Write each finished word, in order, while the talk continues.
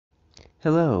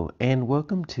Hello and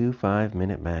welcome to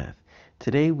 5-Minute Math.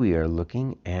 Today we are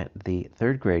looking at the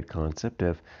third grade concept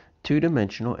of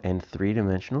two-dimensional and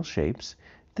three-dimensional shapes.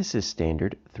 This is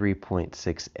standard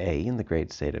 3.6a in the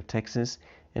great state of Texas,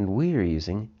 and we are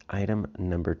using item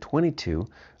number 22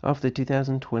 of the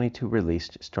 2022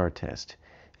 released STAAR test.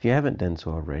 If you haven't done so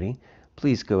already,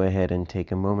 please go ahead and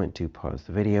take a moment to pause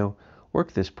the video,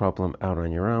 work this problem out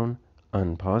on your own,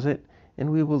 unpause it,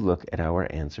 and we will look at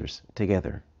our answers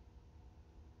together.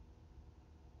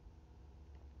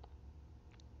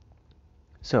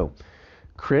 So,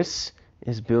 Chris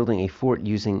is building a fort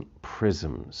using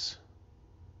prisms.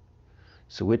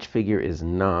 So which figure is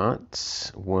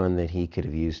not one that he could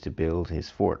have used to build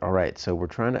his fort? All right, so we're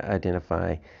trying to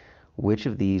identify which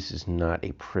of these is not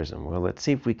a prism. Well, let's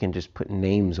see if we can just put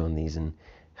names on these and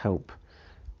help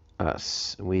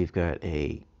us. We've got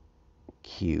a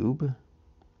cube.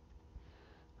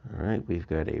 All right, we've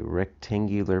got a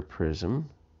rectangular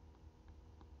prism.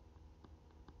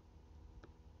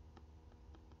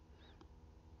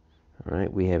 All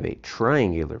right, we have a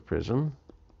triangular prism.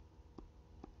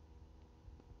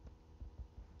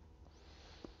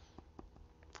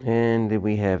 And then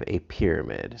we have a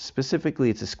pyramid.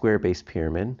 Specifically, it's a square-based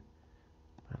pyramid.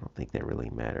 I don't think that really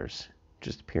matters.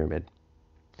 Just a pyramid.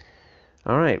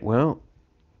 All right, well,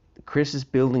 Chris is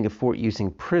building a fort using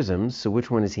prisms, so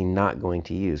which one is he not going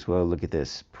to use? Well, look at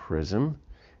this. Prism,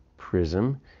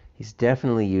 prism. He's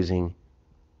definitely using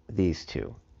these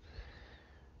two.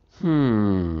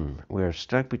 We're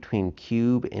stuck between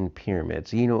cube and pyramid.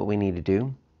 So you know what we need to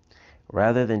do?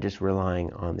 Rather than just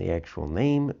relying on the actual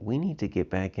name, we need to get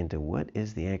back into what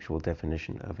is the actual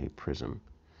definition of a prism.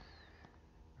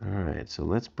 All right, so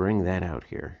let's bring that out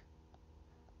here.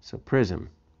 So prism.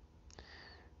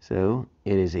 So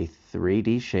it is a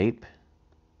 3D shape.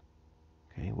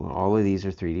 Okay, well, all of these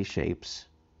are 3D shapes,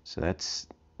 so that's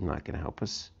not going to help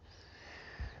us.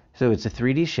 So it's a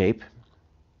 3D shape.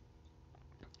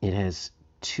 It has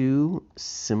two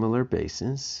similar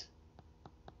bases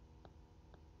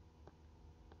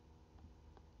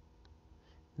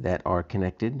that are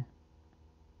connected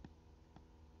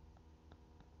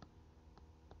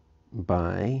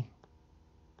by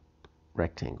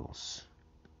rectangles.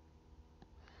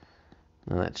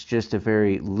 Now that's just a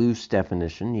very loose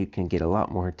definition. You can get a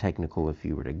lot more technical if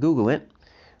you were to Google it,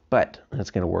 but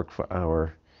that's going to work for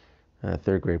our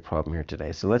third grade problem here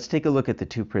today. So let's take a look at the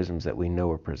two prisms that we know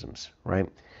are prisms, right?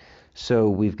 So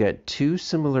we've got two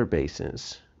similar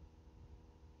bases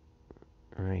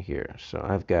right here. So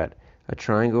I've got a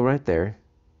triangle right there,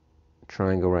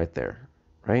 triangle right there,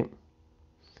 right?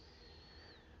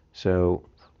 So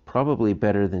probably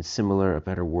better than similar, a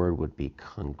better word would be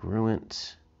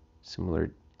congruent.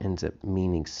 Similar ends up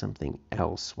meaning something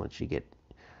else once you get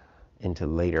into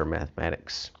later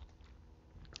mathematics.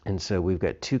 And so we've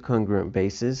got two congruent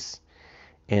bases,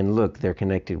 and look, they're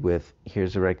connected with,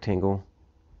 here's a rectangle,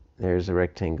 there's a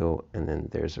rectangle, and then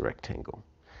there's a rectangle.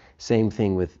 Same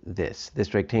thing with this.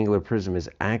 This rectangular prism is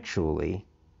actually,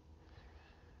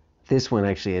 this one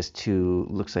actually has two,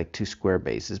 looks like two square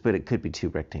bases, but it could be two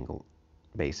rectangle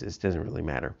bases, doesn't really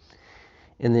matter.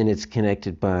 And then it's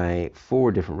connected by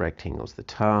four different rectangles, the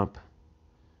top,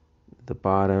 the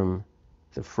bottom,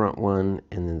 the front one,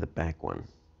 and then the back one.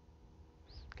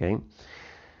 Okay,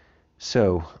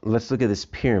 so let's look at this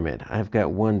pyramid. I've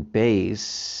got one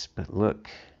base, but look,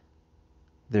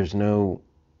 there's no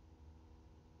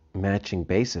matching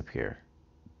base up here.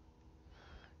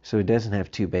 So it doesn't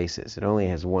have two bases. It only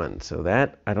has one. So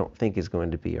that, I don't think, is going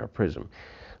to be our prism.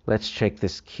 Let's check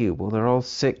this cube. Well, they're all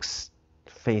six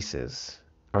faces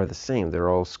are the same. They're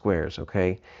all squares,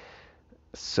 okay?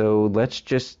 So let's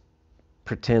just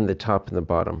pretend the top and the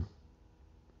bottom.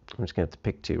 I'm just going to have to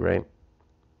pick two, right?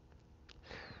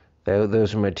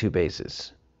 Those are my two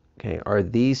bases. Okay, are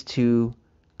these two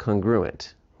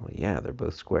congruent? Well, yeah, they're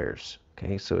both squares.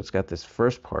 Okay, so it's got this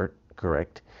first part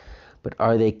correct, but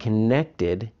are they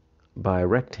connected by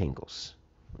rectangles?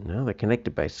 No, they're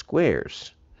connected by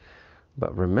squares.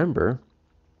 But remember,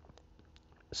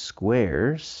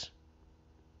 squares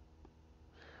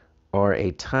are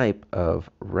a type of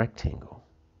rectangle.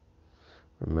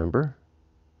 Remember,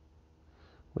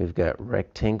 we've got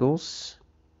rectangles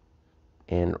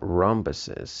and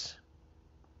rhombuses.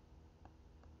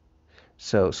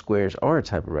 So squares are a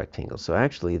type of rectangle. So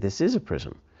actually this is a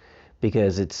prism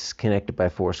because it's connected by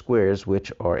four squares,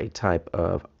 which are a type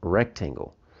of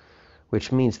rectangle,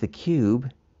 which means the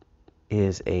cube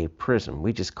is a prism.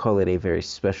 We just call it a very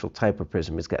special type of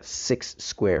prism. It's got six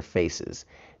square faces.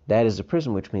 That is a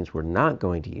prism, which means we're not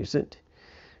going to use it.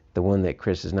 The one that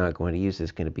Chris is not going to use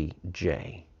is going to be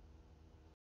J.